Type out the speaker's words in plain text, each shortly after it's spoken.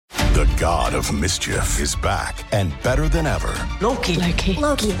The god of mischief is back and better than ever. Loki.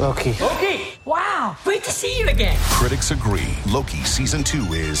 Wow, great to see you again. Critics agree Loki Season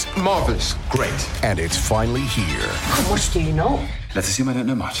 2 is marvelous. Great. And it's finally here. How much do you know? Let's assume I don't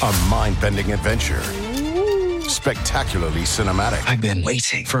know much. A mind-bending adventure. Spectacularly cinematic. I've been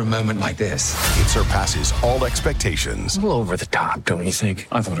waiting for a moment like this. It surpasses all expectations. A little over the top, don't you think?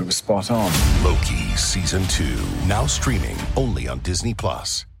 I thought it was spot on. Loki Season 2. Now streaming only on Disney+.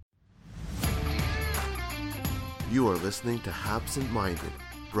 You are listening to Habsent Minded,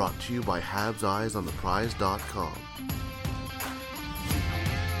 brought to you by HabsEyesOnThePrize.com.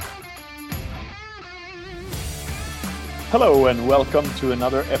 Hello and welcome to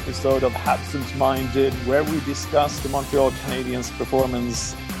another episode of Habsent Minded, where we discuss the Montreal Canadiens'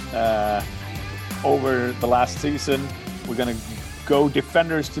 performance over the last season. We're going to go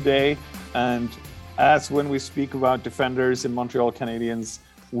defenders today, and as when we speak about defenders in Montreal Canadiens,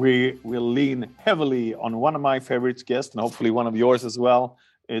 we will lean heavily on one of my favorite guests, and hopefully one of yours as well.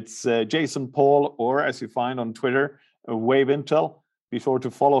 It's Jason Paul, or as you find on Twitter, Wave Intel. Be sure to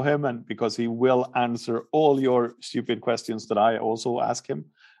follow him, and because he will answer all your stupid questions that I also ask him.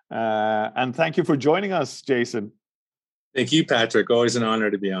 And thank you for joining us, Jason. Thank you, Patrick. Always an honor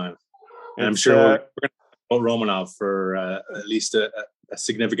to be on. And I'm sure we're going to talk about Romanov for at least a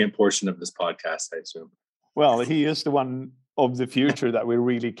significant portion of this podcast, I assume. Well, he is the one of the future that we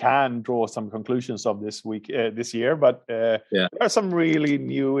really can draw some conclusions of this year. But there are some really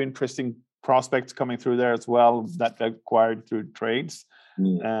new, interesting prospects coming through there as well that acquired through trades.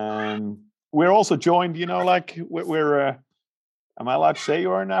 We're also joined, we're am I allowed to say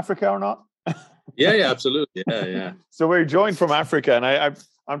you're in Africa or not? Yeah, absolutely. Yeah. So we're joined from Africa, and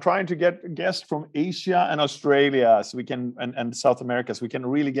I'm trying to get guests from Asia and Australia, so we can and South America, so we can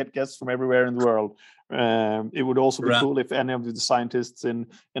really get guests from everywhere in the world. It would also be cool if any of the scientists in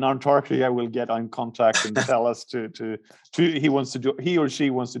Antarctica will get in contact and tell us to he or she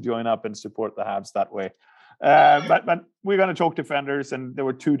wants to join up and support the Habs that way. But we're going to talk defenders, and there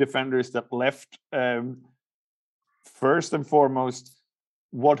were two defenders that left. First and foremost,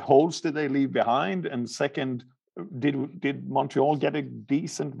 what holes did they leave behind? And second, did Montreal get a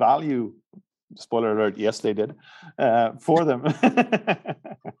decent value? Spoiler alert, yes, they did, for them.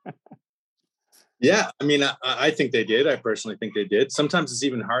 Yeah, I mean, I think they did. I personally think they did. Sometimes it's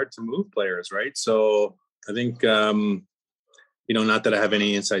even hard to move players, right? So I think, not that I have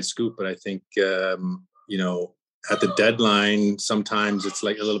any inside scoop, but I think, at the deadline, sometimes it's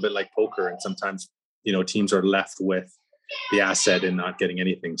like a little bit like poker, and sometimes, teams are left with the asset and not getting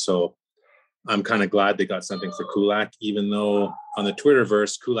anything. So I'm kind of glad they got something for Kulak, even though on the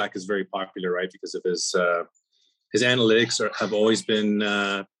Twitterverse, Kulak is very popular, right? Because of his analytics have always been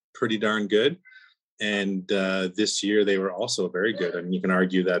pretty darn good. And this year they were also very good. I mean, you can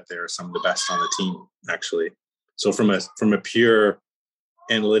argue that they're some of the best on the team, actually. So from a pure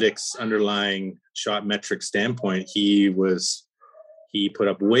analytics underlying shot metric standpoint, he put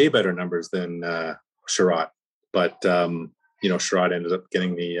up way better numbers than Sherratt. But Sherratt ended up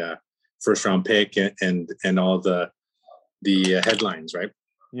getting the first round pick and all the headlines, right?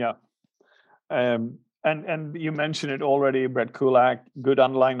 Yeah. And you mentioned it already, Brett Kulak, good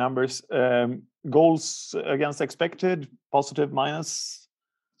underlying numbers. Goals against expected, positive, minus?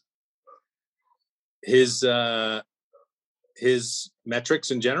 His metrics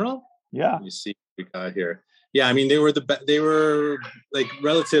in general? Yeah. You see what we got here. Yeah, I mean, they were like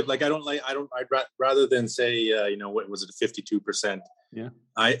relative, like I'd rather than say, what was it, 52%? Yeah.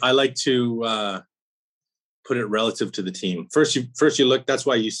 I like to put it relative to the team. First you look, that's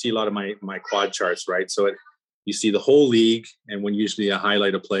why you see a lot of my quad charts, right? So you see the whole league, and when usually I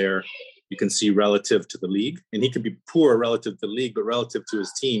highlight a player, you can see relative to the league, and he can be poor relative to the league, but relative to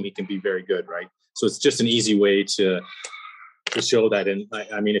his team, he can be very good, right? So it's just an easy way to show that. And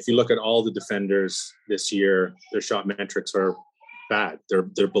I mean, if you look at all the defenders this year, their shot metrics are bad.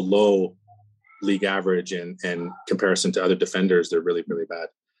 They're below league average, and comparison to other defenders, they're really, really bad.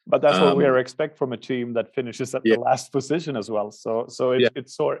 But that's what we expect from a team that finishes at the last position as well. So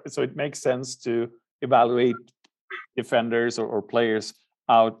it makes sense to evaluate defenders or players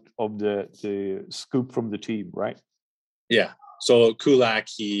out of the scoop from the team, right? Yeah. So Kulak,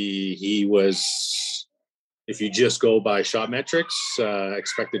 he was, if you just go by shot metrics,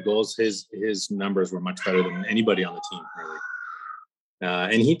 expected goals, his numbers were much better than anybody on the team, really.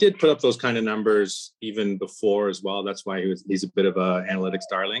 And he did put up those kind of numbers even before as well. That's why he's a bit of a analytics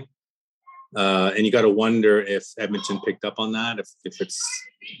darling. And you got to wonder if Edmonton picked up on that, if it's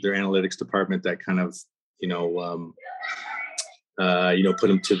their analytics department that kind of, put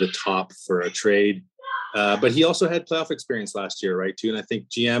him to the top for a trade. But he also had playoff experience last year, right, too. And I think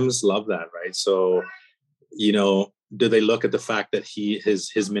GMs love that, right? So, do they look at the fact that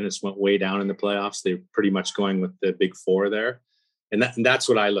his minutes went way down in the playoffs? They're pretty much going with the big four there. And that's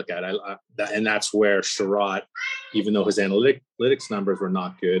what I look at. And that's where Sherratt, even though his analytics numbers were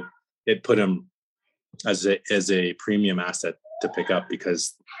not good, it put him as a premium asset to pick up,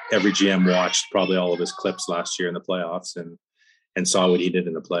 because every GM watched probably all of his clips last year in the playoffs and saw what he did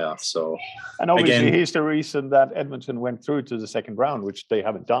in the playoffs. So, and obviously he's the reason that Edmonton went through to the second round, which they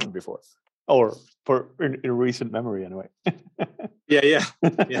haven't done before, or in recent memory anyway. Yeah.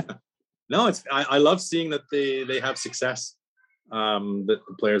 No, I love seeing that they have success. The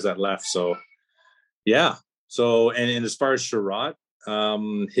players that left. So, yeah. So, and as far as Sherratt,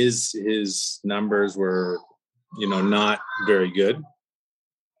 his numbers were, not very good,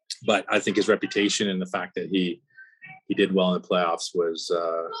 but I think his reputation and the fact that he did well in the playoffs was,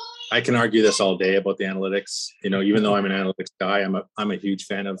 I can argue this all day about the analytics, even though I'm an analytics guy, I'm a huge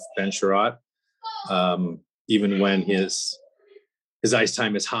fan of Ben Sherratt. Even when his ice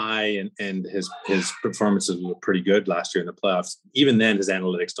time is high and his performances were pretty good last year in the playoffs, even then his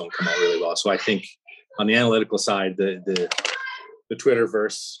analytics don't come out really well. So I think on the analytical side, the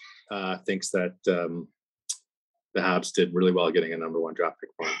Twitterverse thinks that the Habs did really well getting a number one draft pick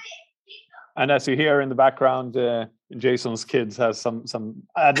for him. And as you hear in the background, Jason's kids has some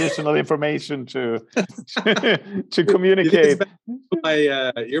additional information to communicate. My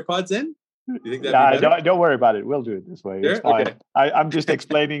earpods in? You think don't worry about it. We'll do it this way. Sure? It's fine. Okay. I'm just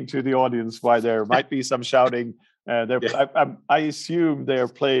explaining to the audience why there might be some shouting. I assume they're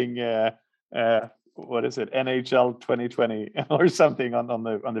playing what is it, NHL 2020 or something on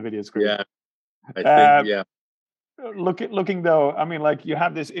the video screen. Yeah, I think Looking though, I mean, like, you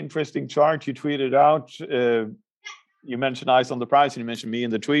have this interesting chart you tweeted out. You mentioned Eyes on the Prize, and you mentioned me in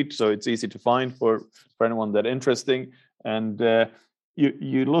the tweet, so it's easy to find for anyone that interesting. And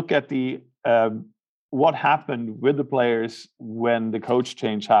you look at the what happened with the players when the coach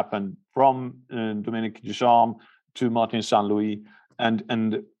change happened from Dominique Ducharme to Martin Saint-Louis,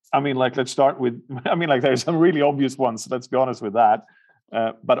 and I mean, like, let's start with, I mean, like, there's some really obvious ones, let's be honest with that,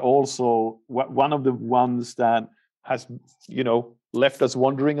 but also one of the ones that has, left us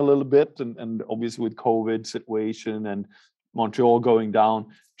wondering a little bit, and obviously with COVID situation and Montreal going down,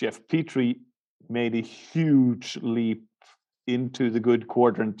 Jeff Petrie made a huge leap into the good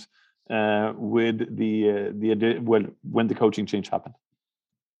quadrant with when the coaching change happened.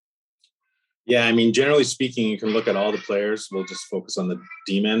 Yeah, I mean, generally speaking, you can look at all the players. We'll just focus on the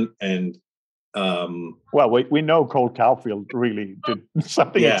D-men. And well, we know Cole Caulfield really did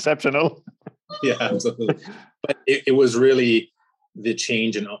something exceptional. Yeah, absolutely. But it was really the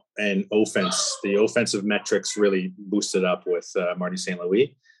change in offense. The offensive metrics really boosted up with Marty St.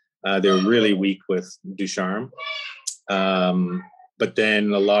 Louis. They were really weak with Ducharme. But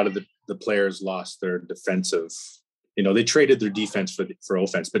then a lot of the players lost their defensive. They traded their defense for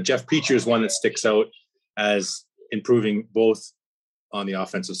offense. But Jeff Petrie is one that sticks out as improving both on the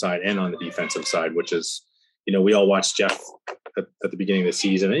offensive side and on the defensive side, which is, we all watched Jeff at the beginning of the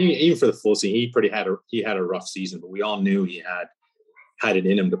season, and even for the full season, he had a rough season, but we all knew he had it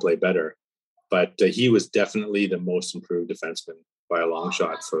in him to play better. But he was definitely the most improved defenseman by a long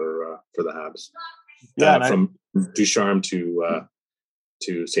shot for the Habs. Yeah, from Ducharme to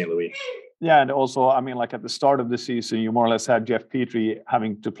St. Louis. Yeah, and also, I mean, like, at the start of the season, you more or less had Jeff Petrie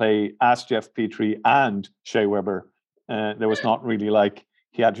having to play as Jeff Petrie and Shea Weber. There was not really, like,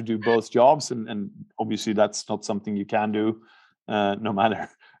 he had to do both jobs, and obviously that's not something you can do, no matter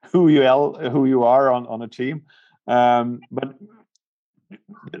who you are on a team. But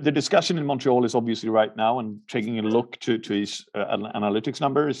the discussion in Montreal is obviously right now, and taking a look to his analytics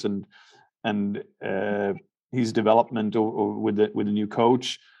numbers and his development with the new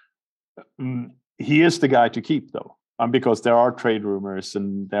coach. He is the guy to keep, though, because there are trade rumors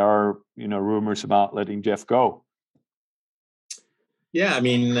and there are rumors about letting Jeff go. Yeah, I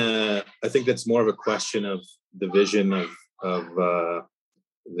mean, I think that's more of a question of the vision of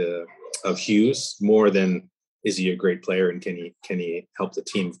Hughes more than is he a great player and can he help the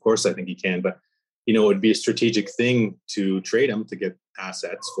team? Of course, I think he can, but it would be a strategic thing to trade him to get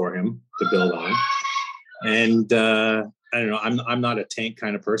assets for him to build on. And I don't know, I'm not a tank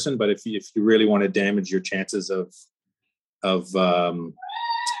kind of person, but if you really want to damage your chances of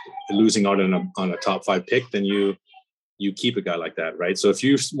losing out on a top 5 pick, then you keep a guy like that, right? So if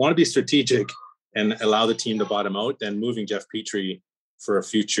you want to be strategic and allow the team to bottom out, then moving Jeff Petrie for a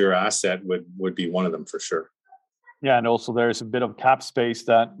future asset would be one of them for sure. Yeah, and also there's a bit of cap space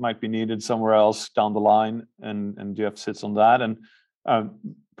that might be needed somewhere else down the line, and Jeff sits on that. And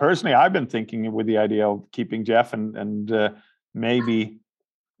personally, I've been thinking with the idea of keeping Jeff and maybe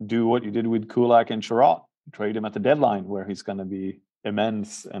do what you did with Kulak and Sherratt, trade him at the deadline where he's going to be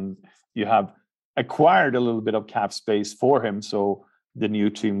immense, and you have acquired a little bit of cap space for him, so the new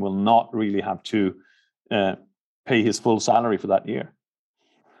team will not really have to pay his full salary for that year.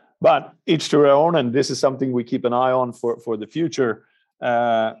 But each to their own, and this is something we keep an eye on for the future.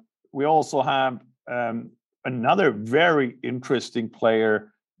 We also have another very interesting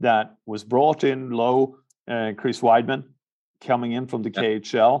player that was brought in low, Chris Weidman, coming in from the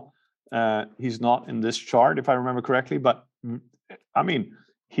KHL. He's not in this chart, if I remember correctly, but I mean,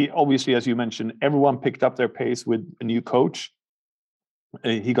 he obviously, as you mentioned, everyone picked up their pace with a new coach.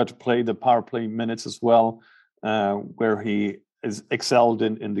 He got to play the power play minutes as well, where he is excelled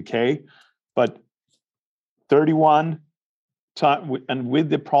in the K. But 31 time, and with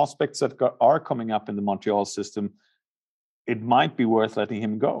the prospects that are coming up in the Montreal system, it might be worth letting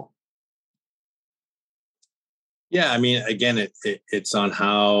him go. Yeah, I mean, again, it's on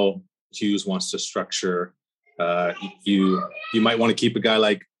how Hughes wants to structure. You might want to keep a guy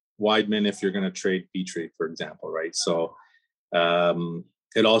like Weidman if you're going to trade Petrie, for example, right? So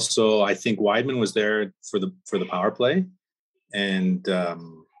it also, I think Weidman was there for the power play, and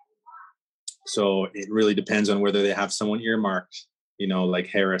so it really depends on whether they have someone earmarked, like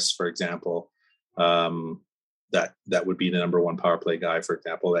Harris, for example. That would be the number one power play guy, for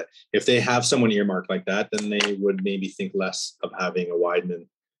example. That if they have someone earmarked like that, then they would maybe think less of having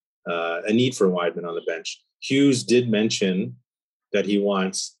a need for a Weidman on the bench. Hughes did mention that he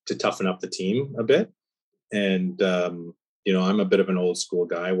wants to toughen up the team a bit. And, I'm a bit of an old school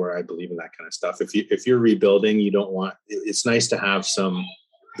guy where I believe in that kind of stuff. If you're rebuilding, it's nice to have some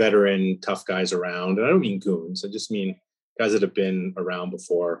veteran tough guys around. And I don't mean goons. I just mean guys that have been around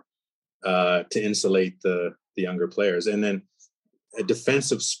before, to insulate the younger players. And then a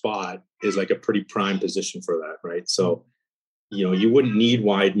defensive spot is like a pretty prime position for that, right? So, you wouldn't need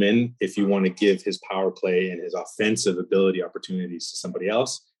Weidman if you want to give his power play and his offensive ability opportunities to somebody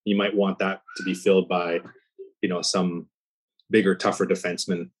else. You might want that to be filled by, some bigger, tougher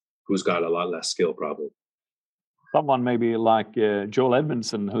defenseman who's got a lot less skill, probably. Someone maybe like Joel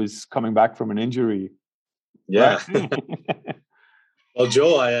Edmondson, who's coming back from an injury. Yeah. Well,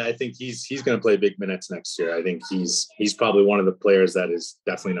 Joel, I think he's going to play big minutes next year. I think he's probably one of the players that is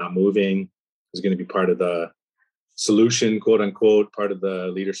definitely not moving. He's going to be part of the solution, quote unquote, part of the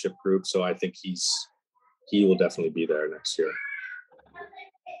leadership group. So I think he will definitely be there next year.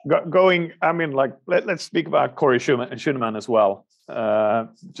 Let's speak about Corey Schueneman as well.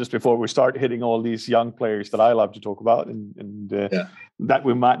 Just before we start hitting all these young players that I love to talk about and that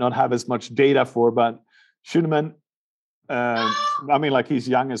we might not have as much data for, but Schueneman, he's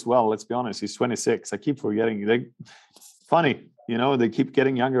young as well. Let's be honest. He's 26. I keep forgetting. They keep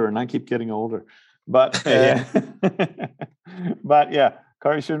getting younger and I keep getting older. But but yeah,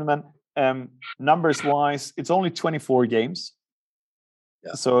 Corey Schueneman, numbers wise, it's only 24 games.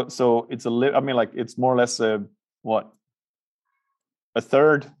 Yeah. So it's it's more or less a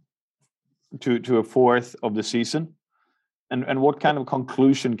third to a fourth of the season. And what kind of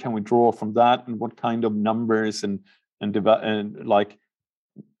conclusion can we draw from that? And what kind of numbers and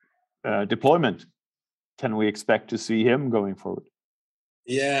deployment can we expect to see him going forward?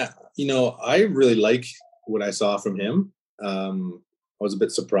 Yeah, I really like what I saw from him. I was a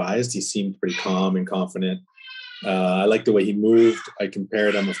bit surprised. He seemed pretty calm and confident. I like the way he moved. I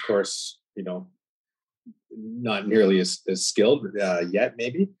compared him, of course, not nearly as skilled yet,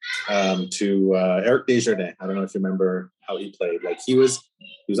 maybe, to Eric Desjardins. I don't know if you remember how he played. Like he was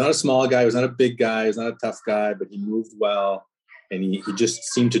not a small guy. He was not a big guy. He was not a tough guy, but he moved well. And he just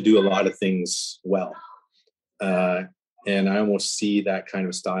seemed to do a lot of things well. And I almost see that kind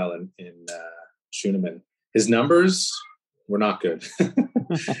of style in Schueneman. His numbers were not good.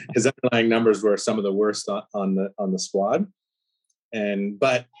 His underlying numbers were some of the worst on the squad.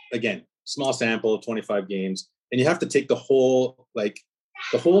 But again, small sample, 25 games, and you have to take the whole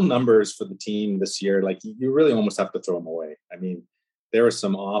numbers for the team this year. Like you really almost have to throw them away. I mean, there were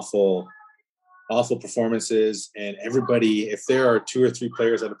some awful performances, and everybody, if there are two or three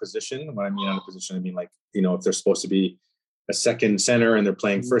players at a position, when I mean on a position, I mean if they're supposed to be a second center and they're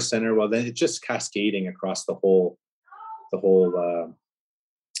playing first center, well, then it's just cascading across the whole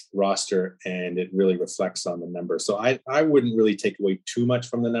roster, and it really reflects on the numbers. So I wouldn't really take away too much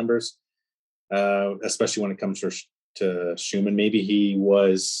from the numbers, especially when it comes to Schueneman. Maybe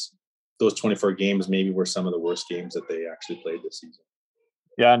those 24 games maybe were some of the worst games that they actually played this season.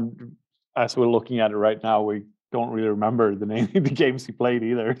 Yeah, and as we're looking at it right now, we don't really remember the name of the games he played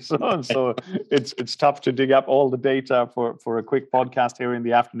either. So it's tough to dig up all the data for a quick podcast here in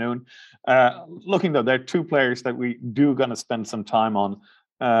the afternoon. Looking though, there are two players that we do going to spend some time on.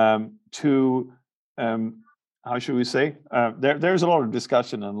 How should we say? There's a lot of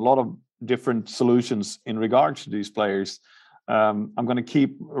discussion and a lot of different solutions in regards to these players. I'm going to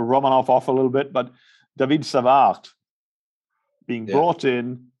keep Romanov off a little bit, but David Savard being brought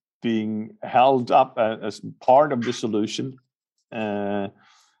in, being held up as part of the solution,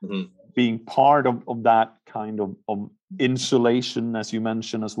 being part of that kind of insulation, as you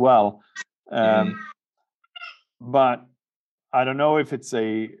mentioned as well. But I don't know if it's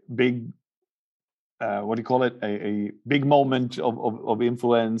a big, a big moment of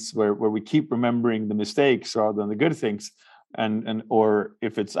influence where we keep remembering the mistakes rather than the good things, and or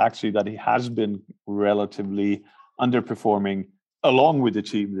if it's actually that he has been relatively underperforming along with the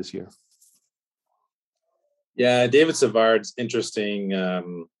team this year. Yeah, David Savard's interesting.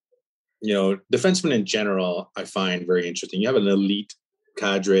 Defensemen in general, I find very interesting. You have an elite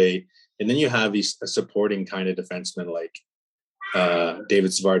cadre, and then you have these supporting kind of defensemen like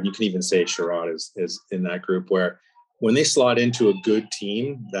David Savard. You can even say Sherrod is in that group, where when they slot into a good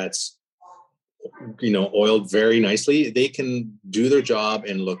team that's oiled very nicely, they can do their job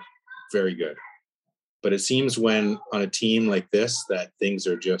and look very good. But it seems when on a team like this that things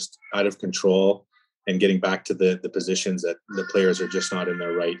are just out of control and getting back to the positions that the players are just not in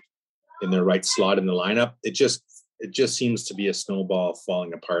their right slot in the lineup, it just seems to be a snowball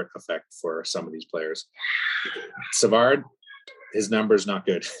falling apart effect for some of these players. Savard, his numbers not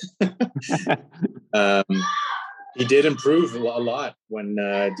good. He did improve a lot when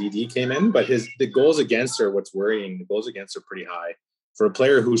DD came in, but the goals against are what's worrying. The goals against are pretty high for a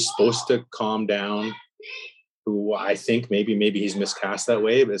player who's supposed to calm down, who I think maybe he's miscast that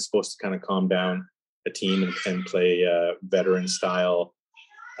way, but is supposed to kind of calm down a team and play veteran style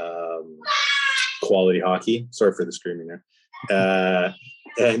quality hockey. Sorry for the screaming there.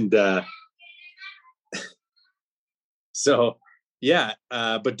 So yeah,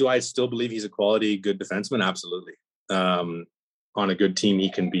 but do I still believe he's a quality, good defenseman? Absolutely. On a good team, he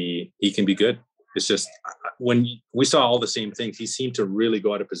can be good. It's just when we saw all the same things, he seemed to really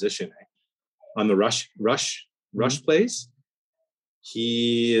go out of position on the rush plays.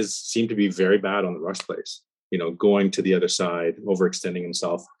 He seemed to be very bad on the rush plays. Going to the other side, overextending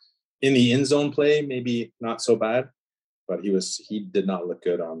himself. In the in zone play, maybe not so bad, but he did not look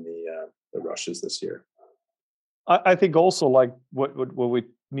good on the rushes this year. I think also like what we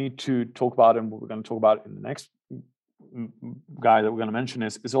need to talk about, and what we're going to talk about in the next guy that we're going to mention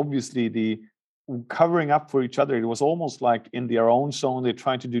is obviously the covering up for each other. It was almost like in their own zone they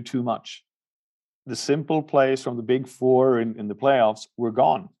tried to do too much. The simple plays from the big four in the playoffs were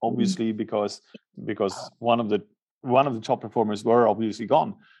gone, obviously because one of the top performers were obviously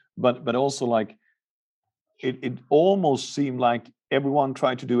gone, but also like it almost seemed like everyone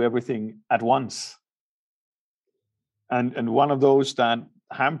tried to do everything at once. And one of those that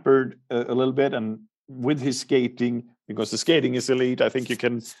hampered a little bit, and with his skating, because the skating is elite, I think you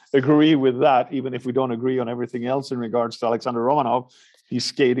can agree with that, even if we don't agree on everything else in regards to Alexander Romanov. His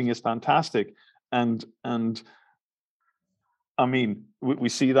skating is fantastic. And I mean, we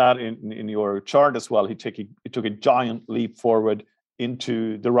see that in your chart as well. He took a giant leap forward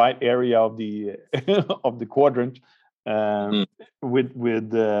into the right area of the of the quadrant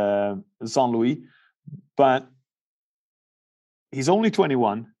with Saint Louis, but he's only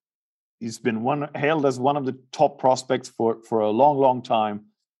 21. He's been hailed as one of the top prospects for a long time.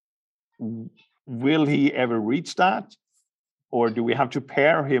 Will he ever reach that? Or do we have to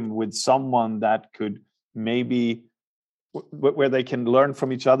pair him with someone that could maybe where they can learn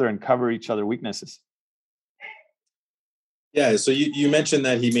from each other and cover each other's weaknesses? Yeah, so you mentioned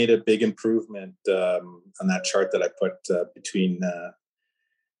that he made a big improvement on that chart that I put between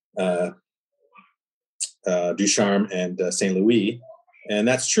Ducharme and St. Louis, and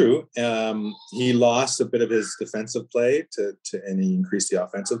that's true. He lost a bit of his defensive play and he increased the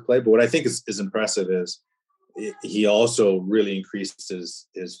offensive play. But what I think is impressive is he also really increased his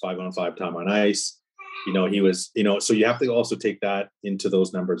 5-on-5 time on ice. He was, so you have to also take that into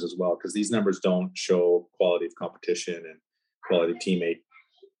those numbers as well, because these numbers don't show quality of competition and quality teammate.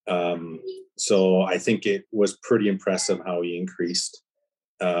 So I think it was pretty impressive how he increased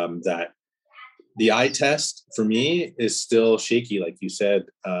that. The eye test for me is still shaky, like you said.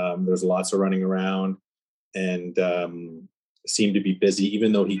 There's lots of running around and seemed to be busy,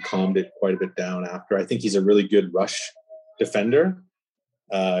 even though he calmed it quite a bit down after. I think he's a really good rush defender,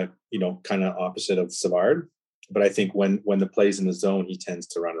 kind of opposite of Savard. But I think when the play's in the zone, he tends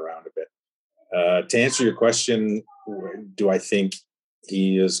to run around a bit. To answer your question, do I think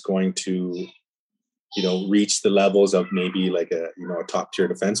he is going to, reach the levels of maybe like a top tier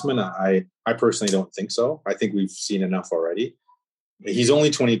defenseman? I personally don't think so. I think we've seen enough already. He's only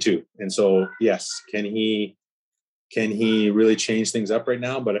 22, and so yes, can he really change things up right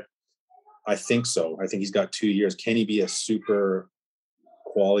now? But I think so. I think he's got 2 years. Can he be a super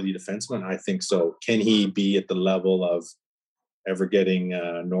quality defenseman? I think so. Can he be at the level of ever getting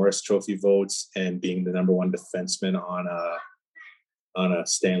Norris Trophy votes and being the number one defenseman on a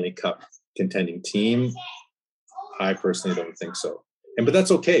Stanley Cup contending team? I personally don't think so. But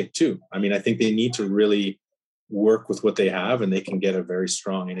that's okay too. I mean, I think they need to really work with what they have, and they can get a very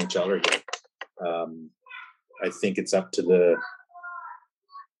strong NHLer here. I think it's up to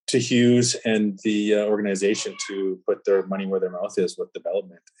Hughes and the organization to put their money where their mouth is with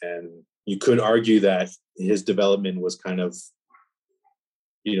development. And you could argue that his development was kind of,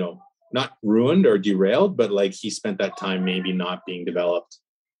 not ruined or derailed, but like he spent that time maybe not being developed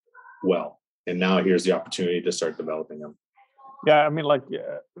well. And now here's the opportunity to start developing him. Yeah, I mean,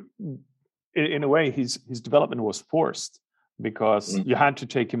 in a way, his development was forced because you had to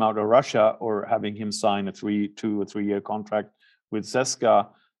take him out of Russia or having him sign a 2 or 3 year contract with CSKA.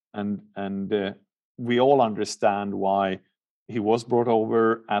 And we all understand why he was brought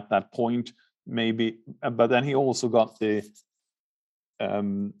over at that point, maybe. But then he also got the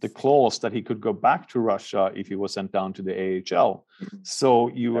clause that he could go back to Russia if he was sent down to the AHL. So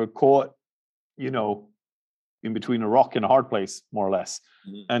you were caught, in between a rock and a hard place, more or less.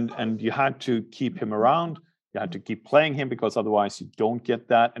 And you had to keep him around. You had to keep playing him because otherwise you don't get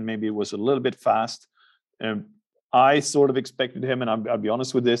that. And maybe it was a little bit fast. I sort of expected him, and I'll be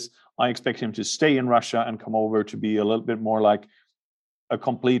honest with this, I expect him to stay in Russia and come over to be a little bit more like a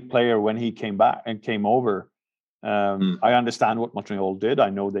complete player when he came back and came over. I understand what Montreal did. I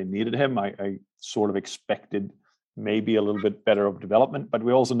know they needed him. I sort of expected maybe a little bit better of development, but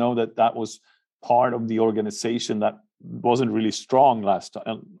we also know that was part of the organization that wasn't really strong last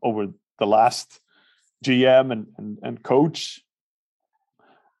time over the last GM and coach.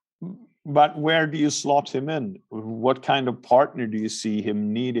 But where do you slot him in? What kind of partner do you see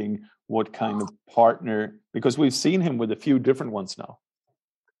him needing? What kind of partner? Because we've seen him with a few different ones now.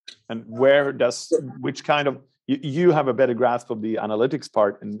 And which kind of, you have a better grasp of the analytics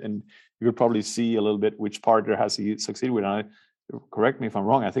part, and you could probably see a little bit which partner has he succeeded with. And correct me if I'm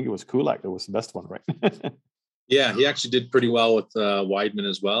wrong, I think it was Kulak that was the best one, right? Yeah, he actually did pretty well with Weidman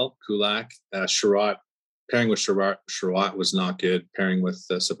as well. Kulak, Sherratt. Pairing with Sherratt was not good. Pairing with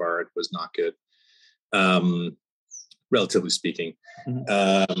Savard was not good, relatively speaking.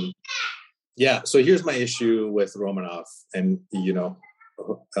 So here's my issue with Romanov. And,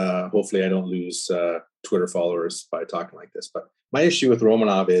 hopefully I don't lose Twitter followers by talking like this. But my issue with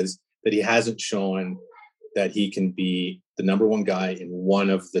Romanov is that he hasn't shown that he can be the number one guy in one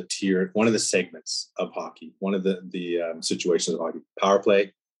of the segments of hockey, one of the situations of hockey. Power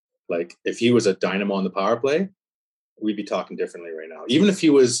play. Like if he was a dynamo on the power play, we'd be talking differently right now. Even if he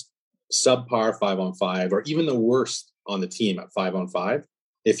was subpar 5-on-5 or even the worst on the team at 5-on-5,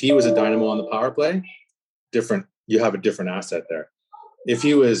 if he was a dynamo on the power play, you have a different asset there. If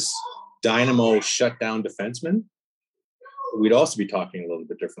he was dynamo shutdown defenseman, we'd also be talking a little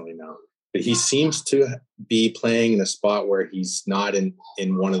bit differently now. But he seems to be playing in a spot where he's not in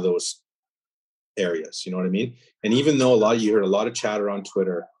one of those areas. You know what I mean? And even though you heard a lot of chatter on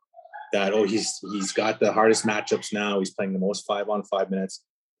Twitter that, he's got the hardest matchups now. He's playing the most 5-on-5 minutes.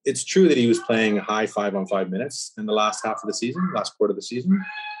 It's true that he was playing high 5-on-5 minutes in the last quarter of the season.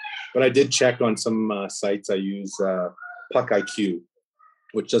 But I did check on some sites. I use Puck IQ,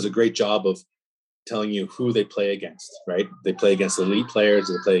 which does a great job of telling you who they play against, right? They play against elite players.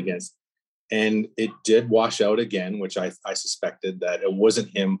 They play against, and it did wash out again, which I suspected that it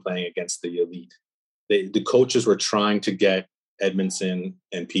wasn't him playing against the elite. The coaches were trying to get Edmondson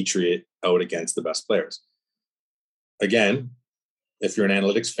and Petrie out against the best players. Again, if you're an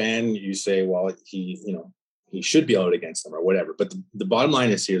analytics fan, you say, well, he should be out against them or whatever. But the bottom line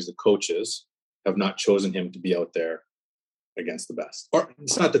is the coaches have not chosen him to be out there against the best. Or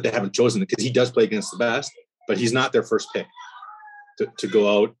it's not that they haven't chosen it, because he does play against the best, but he's not their first pick to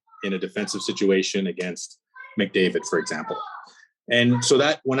go out in a defensive situation against McDavid, for example. And so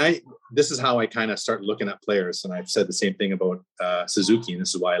this is how I kind of start looking at players. And I've said the same thing about Suzuki, and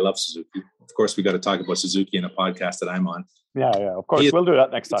this is why I love Suzuki. Of course, we got to talk about Suzuki in a podcast that I'm on. Yeah, of course. We'll do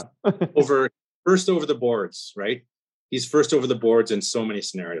that next time. First over the boards, right? He's first over the boards in so many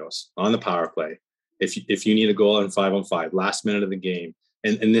scenarios on the power play. If you need a goal in 5-on-5, last minute of the game.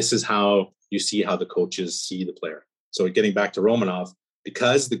 And this is how you see how the coaches see the player. So getting back to Romanov,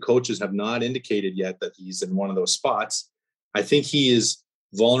 because the coaches have not indicated yet that he's in one of those spots, I think he is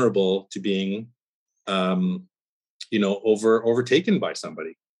vulnerable to being, overtaken by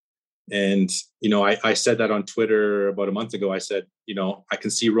somebody. And, I said that on Twitter about a month ago. I said, I can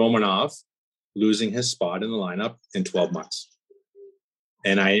see Romanov losing his spot in the lineup in 12 months.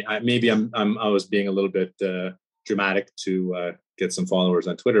 And I was being a little bit dramatic to get some followers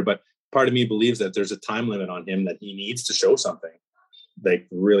on Twitter, but part of me believes that there's a time limit on him, that he needs to show something like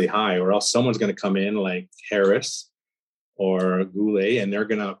really high, or else someone's going to come in like Harris or Goulet, and they're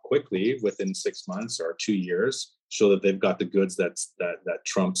going to quickly, within 6 months or 2 years, show that they've got the goods that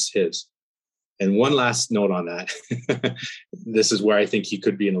trumps his. And one last note on that, this is where I think he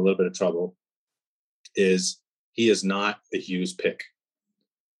could be in a little bit of trouble, is he is not a Hughes pick.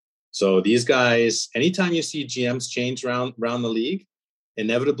 So these guys, anytime you see GMs change around the league,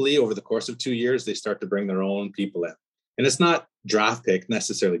 inevitably over the course of 2 years, they start to bring their own people in. And it's not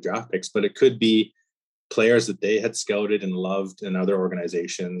necessarily draft picks, but it could be players that they had scouted and loved in other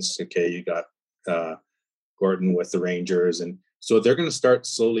organizations. Okay, you got Gordon with the Rangers. And so they're going to start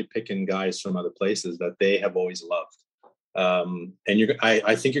slowly picking guys from other places that they have always loved. And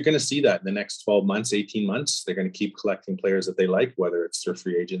I think you're going to see that in the next 12 months, 18 months. They're going to keep collecting players that they like, whether it's their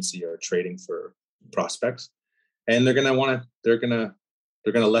free agency or trading for prospects. And they're going to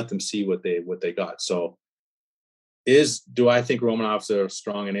let them see what they got. So do I think Romanov's a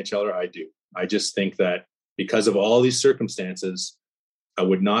strong NHLer? I do. I just think that because of all these circumstances, I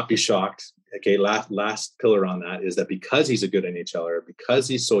would not be shocked. Okay, last pillar on that is that because he's a good NHLer, because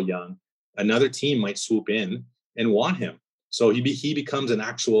he's so young, another team might swoop in and want him. So he becomes an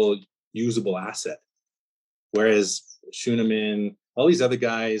actual usable asset. Whereas Schooneman, all these other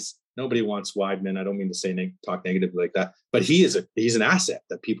guys, nobody wants Weidman. I don't mean to talk negatively like that, but he's an asset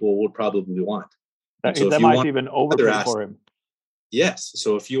that people would probably want. So they might even overpay for him. Yes.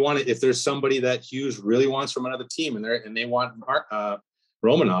 So if there's somebody that Hughes really wants from another team and they want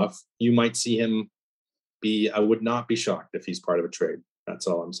Romanov, you might see him I would not be shocked if he's part of a trade. That's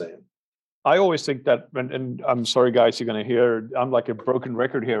all I'm saying. I always think that, and I'm sorry, guys, you're going to hear, I'm like a broken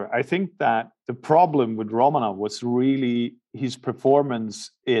record here. I think that the problem with Romanov was really his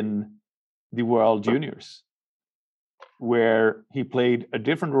performance in the World Juniors, where he played a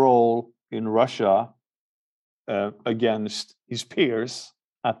different role in Russia against his peers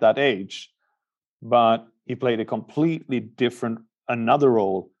at that age, but he played a completely different another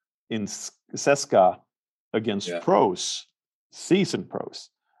role in CSKA against pros, seasoned pros.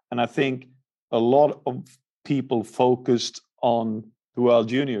 And I think a lot of people focused on the World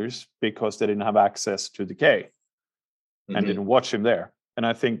Juniors because they didn't have access to the K and didn't watch him there. And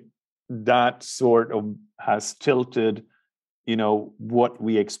I think that sort of has tilted, what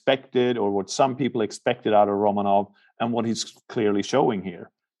we expected or what some people expected out of Romanov and what he's clearly showing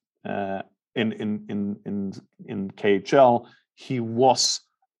here. In KHL, he was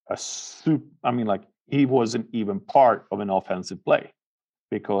he wasn't even part of an offensive play,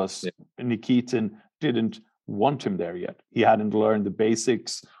 because Nikitin didn't want him there yet. He hadn't learned the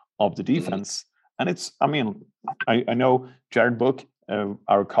basics of the defense. And I know Jared Book,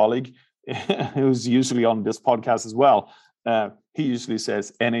 our colleague, who's usually on this podcast as well, he usually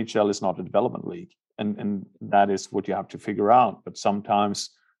says NHL is not a development league. And that is what you have to figure out. But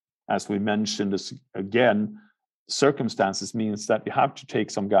sometimes, as we mentioned this again, circumstances means that you have to take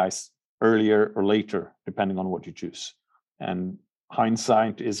some guys earlier or later, depending on what you choose. And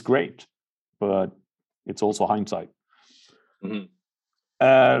hindsight is great, but it's also hindsight.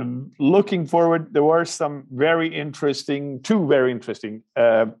 Looking forward, there were two very interesting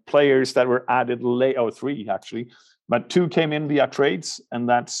players that were added late, three actually, but two came in via trades, and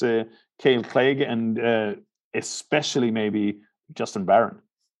that's Cale Clegg and especially maybe Justin Barron.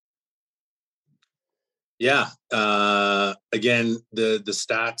 Yeah. Again, the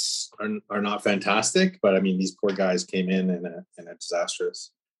stats are not fantastic, but these poor guys came in a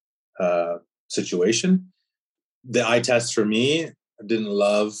disastrous situation. The eye test for me, I didn't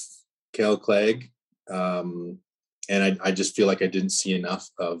love Cale Clegg. And I just feel like I didn't see enough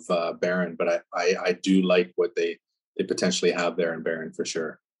of Barron, but I do like what they potentially have there in Barron for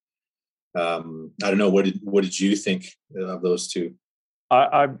sure. I don't know. What did you think of those two?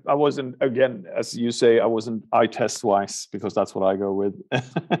 I wasn't, again, as you say, I wasn't eye test wise, because that's what I go with.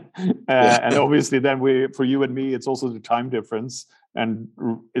 And obviously then for you and me, it's also the time difference. And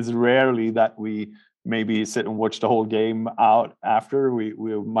it's rarely that we maybe sit and watch the whole game out after. We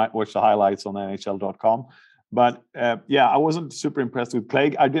might watch the highlights on NHL.com. But I wasn't super impressed with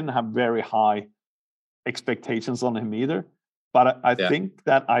Clegg. I didn't have very high expectations on him either. But I think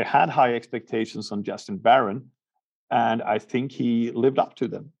that I had high expectations on Justin Barron. and I think he lived up to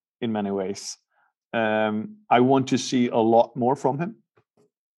them in many ways. I want to see a lot more from him,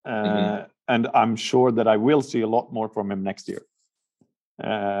 and I'm sure that I will see a lot more from him next year.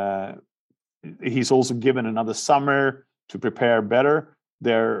 He's also given another summer to prepare better.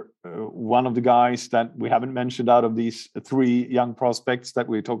 They're one of the guys that we haven't mentioned out of these three young prospects that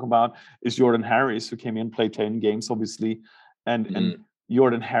we're talking about is Jordan Harris, who came in, played 10 games, obviously, and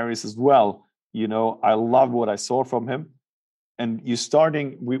Jordan Harris as well. You know, I love what I saw from him. And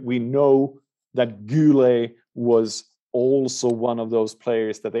we know that Goulet was also one of those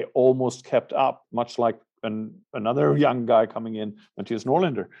players that they almost kept up, much like another young guy coming in, Matthias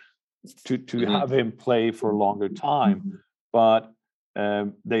Norlinder, to have him play for a longer time. But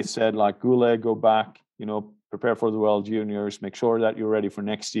they said, like, Goulet, go back, you know, prepare for the World Juniors, make sure that you're ready for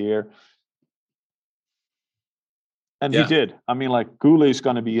next year. And he did. I mean, like, Goulet is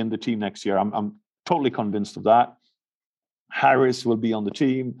going to be in the team next year. I'm totally convinced of that. Harris will be on the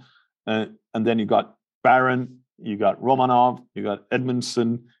team. And then you got Barron, you got Romanov, you got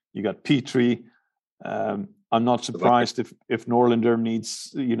Edmondson, you got Petrie. I'm not surprised if Norlinder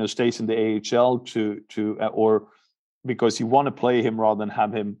stays in the AHL or because you want to play him rather than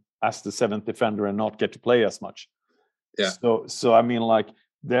have him as the seventh defender and not get to play as much. Yeah. So I mean, like,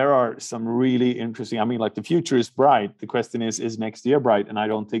 there are some really interesting. I mean, like, the future is bright. The question is next year bright? And I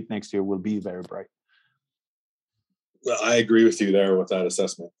don't think next year will be very bright. Well, I agree with you there with that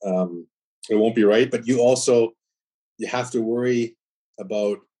assessment. It won't be right, but you have to worry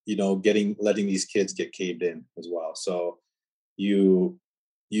about, you know, letting these kids get caved in as well. So if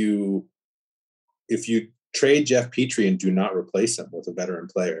you trade Jeff Petrie and do not replace him with a veteran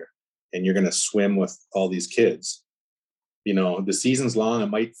player, and you're going to swim with all these kids, you know, the season's long. It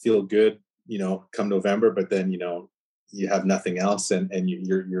might feel good, you know, come November, but then, you know, you have nothing else, and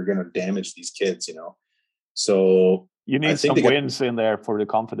you're going to damage these kids, you know. So you need some wins in there for the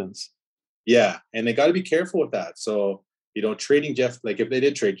confidence. Yeah, and they got to be careful with that. So, you know, trading Jeff, like if they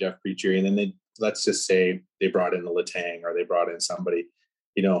did trade Jeff Petrie, and then let's just say they brought in a Letang or they brought in somebody,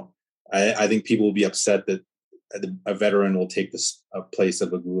 you know, I think people will be upset that a veteran will take a place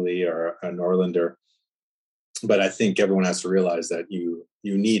of a Goulet or a Norlinder. But I think everyone has to realize that you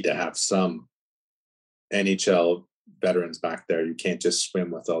need to have some NHL veterans back there. You can't just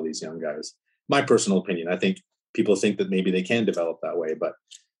swim with all these young guys. My personal opinion. I think people think that maybe they can develop that way, but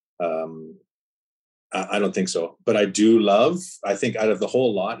I don't think so. But I think out of the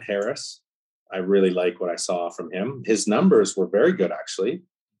whole lot, Harris, I really like what I saw from him. His numbers were very good, actually.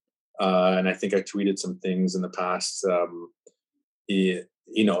 And I think I tweeted some things in the past. He,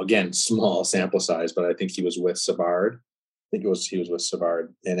 you know, again, small sample size, but I think he was with Savard. He was with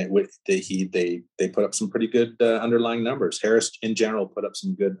Savard, and they put up some pretty good underlying numbers. Harris, in general, put up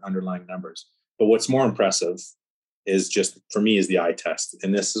some good underlying numbers. But what's more impressive is just, for me, is the eye test.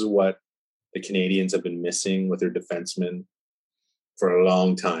 And this is what the Canadiens have been missing with their defensemen for a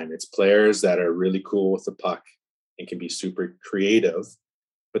long time. It's players that are really cool with the puck and can be super creative,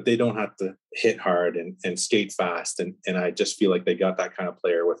 but they don't have to hit hard and skate fast. And I just feel like they got that kind of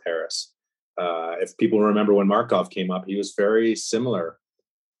player with Harris. If people remember when Markov came up, he was very similar,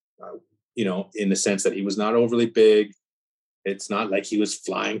 you know, in the sense that he was not overly big. It's not like he was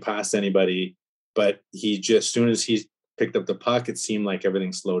flying past anybody, but as soon as he picked up the puck, it seemed like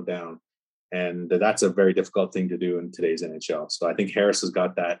everything slowed down. And that's a very difficult thing to do in today's NHL. So I think Harris has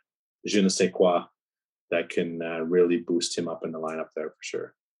got that je ne sais quoi that can really boost him up in the lineup there for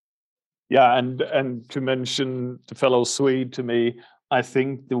sure. Yeah, and to mention the fellow Swede, to me, I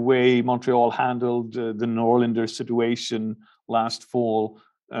think the way Montreal handled the Norlinder situation last fall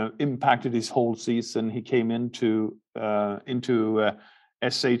impacted his whole season. He came into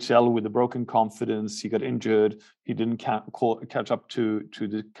SHL with a broken confidence. He got injured. He didn't catch up to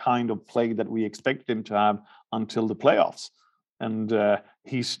the kind of play that we expected him to have until the playoffs. And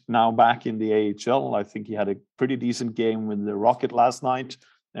he's now back in the AHL. I think he had a pretty decent game with the Rocket last night.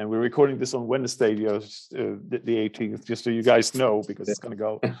 And we're recording this on Wednesday, the 18th, just so you guys know, because it's going to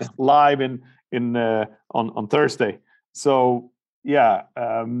go live on Thursday. So yeah,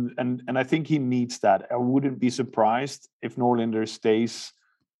 and I think he needs that. I wouldn't be surprised if Norlinder stays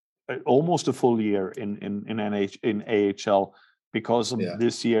almost a full year in AHL, because of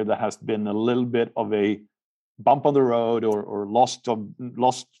this year there has been a little bit of a bump on the road or lost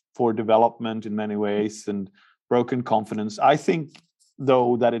for development in many ways and broken confidence. I think,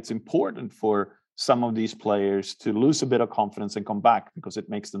 though, that it's important for some of these players to lose a bit of confidence and come back, because it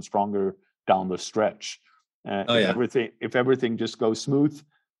makes them stronger down the stretch. If everything just goes smooth,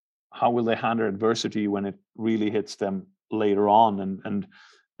 how will they handle adversity when it really hits them later on?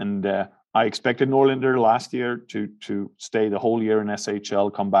 And I expected Norlinder last year to stay the whole year in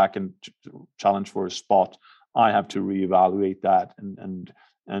SHL, come back and challenge for a spot. I have to reevaluate that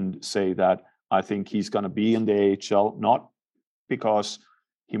and say that I think he's going to be in the AHL, not because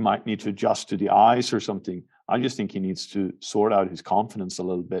he might need to adjust to the ice or something. I just think he needs to sort out his confidence a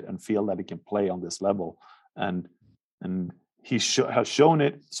little bit and feel that he can play on this level. And he has shown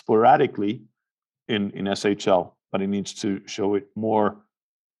it sporadically in SHL, but he needs to show it more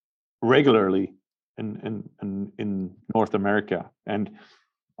regularly in North America. And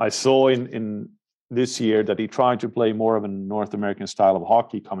I saw in this year that he tried to play more of a North American style of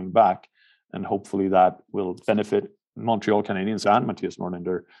hockey coming back, and hopefully that will benefit Montreal Canadiens and Mattias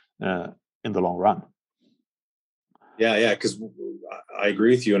Norlinder in the long run. Yeah, because I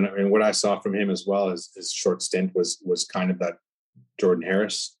agree with you, and what I saw from him as well as his short stint was kind of that Jordan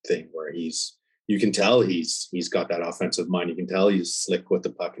Harris thing, where you can tell he's got that offensive mind. You can tell he's slick with the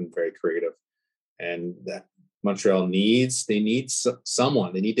puck and very creative, and that Montreal needs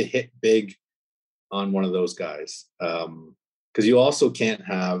someone. They need to hit big on one of those guys, because you also can't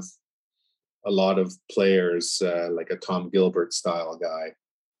have a lot of players like a Tom Gilbert style guy.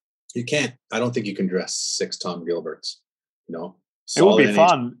 You can't. I don't think you can dress 6 Tom Gilberts. No, it would be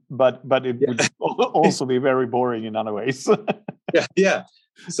fun, but it would also be very boring in other ways. Yeah.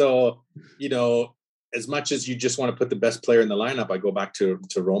 So, as much as you just want to put the best player in the lineup, I go back to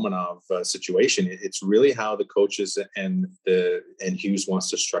Romanov situation. It's really how the coaches and Hughes wants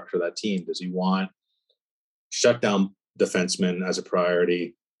to structure that team. Does he want shutdown defensemen as a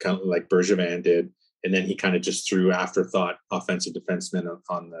priority, kind of like Bergevin did, and then he kind of just threw afterthought offensive defensemen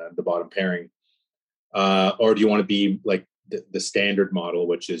on the bottom pairing? Or do you want to be like the standard model,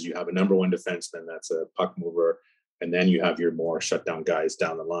 which is you have a number one defenseman that's a puck mover, and then you have your more shutdown guys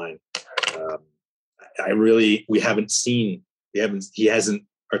down the line? He hasn't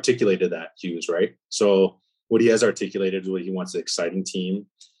articulated that, Hughes, right? So what he has articulated is what he wants: an exciting team,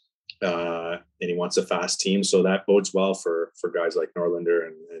 and he wants a fast team. So that bodes well for guys like Norlinder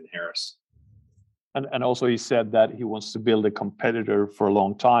and Harris. And also he said that he wants to build a competitor for a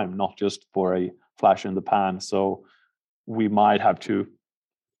long time, not just for a flash in the pan. So we might have to,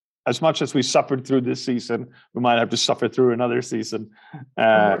 as much as we suffered through this season, we might have to suffer through another season.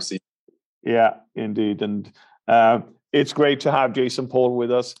 Yeah, indeed. And it's great to have Jason Paul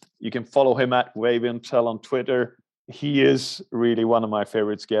with us. You can follow him at WaveIntel on Twitter. He is really one of my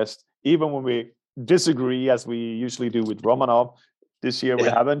favorites guests, even when we disagree, as we usually do with Romanov. This year we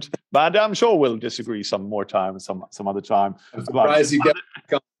haven't, but I'm sure we'll disagree some more time, some other time. I'm surprised you get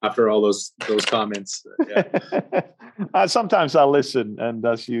after all those comments. Yeah. Sometimes I listen, and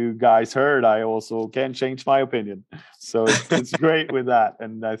as you guys heard, I also can change my opinion. So it's great with that,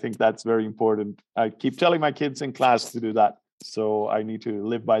 and I think that's very important. I keep telling my kids in class to do that, so I need to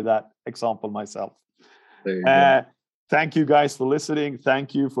live by that example myself. There you go. Thank you guys for listening.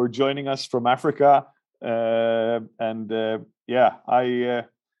 Thank you for joining us from Africa. I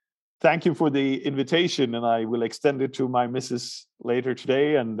thank you for the invitation, and I will extend it to my missus later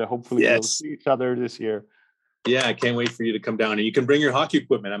today, and hopefully we'll see each other this year. Yeah, I can't wait for you to come down, and you can bring your hockey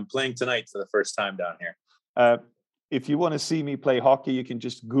equipment. I'm playing tonight for the first time down here. If you want to see me play hockey, you can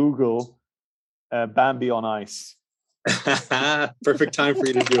just Google Bambi on ice. Perfect time for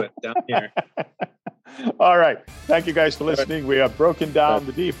you to do it down here. All right. Thank you guys for listening. We have broken down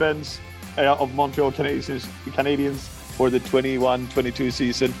the defense of Montreal Canadiens for the 21-22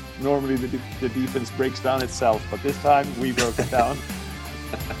 season. Normally the defense breaks down itself, but this time we broke it down.